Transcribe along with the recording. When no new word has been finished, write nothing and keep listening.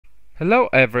Hello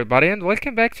everybody and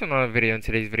welcome back to another video. In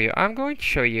today's video I'm going to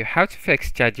show you how to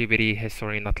fix ChatGPT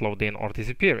history not loading or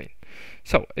disappearing.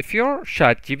 So if your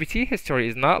ChatGPT history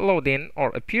is not loading or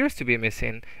appears to be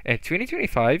missing in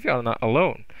 2025, you are not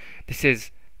alone. This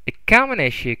is a common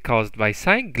issue caused by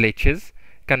sign glitches,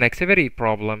 connectivity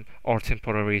problem, or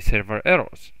temporary server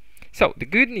errors. So the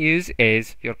good news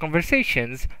is your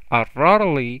conversations are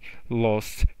rarely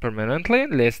lost permanently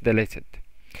unless deleted.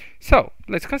 So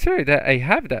let's consider that I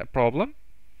have that problem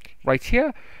right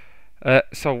here.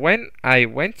 So when I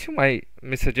went to my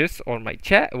messages or my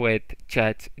chat with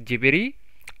ChatGPT,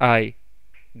 I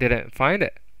didn't find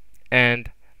it,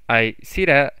 and I see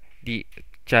that the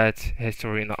chat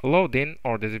history not loading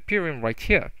or disappearing right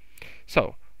here.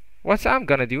 So what I'm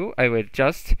gonna do, I will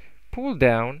just pull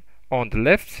down on the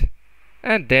left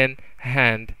and then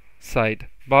hand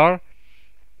sidebar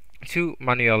to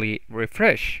manually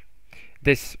refresh.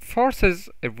 This forces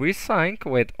a resync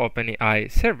with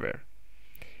OpenAI server.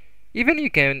 Even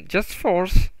you can just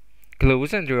force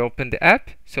close and reopen the app.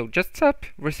 So just tap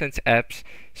recent apps,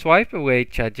 swipe away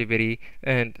ChatGPT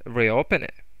and reopen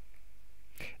it.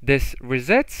 This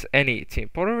resets any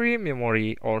temporary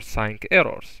memory or sync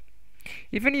errors.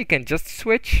 Even you can just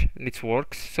switch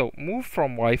networks, so move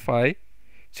from Wi-Fi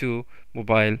to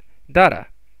mobile data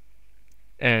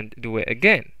and do it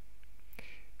again.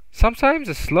 Sometimes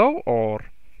a slow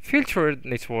or filtered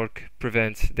network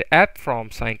prevents the app from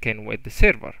syncing with the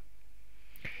server.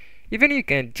 Even you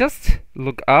can just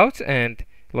log out and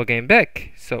log in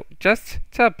back. So just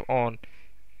tap on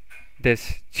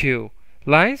these two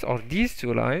lines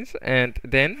and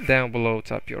then down below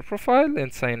tap your profile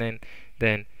and sign in,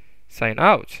 then sign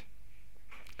out.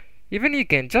 Even you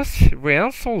can just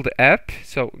reinstall the app.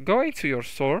 So go into your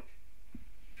store,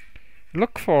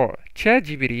 look for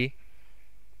ChatGPT,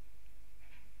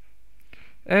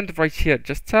 and right here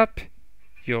just tap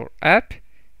your app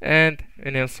and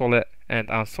install it and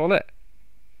uninstall it.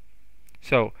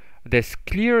 So this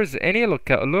clears any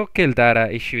local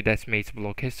data issue that may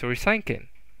block history syncing.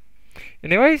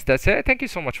 Anyways, that's it. Thank you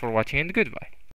so much for watching and goodbye.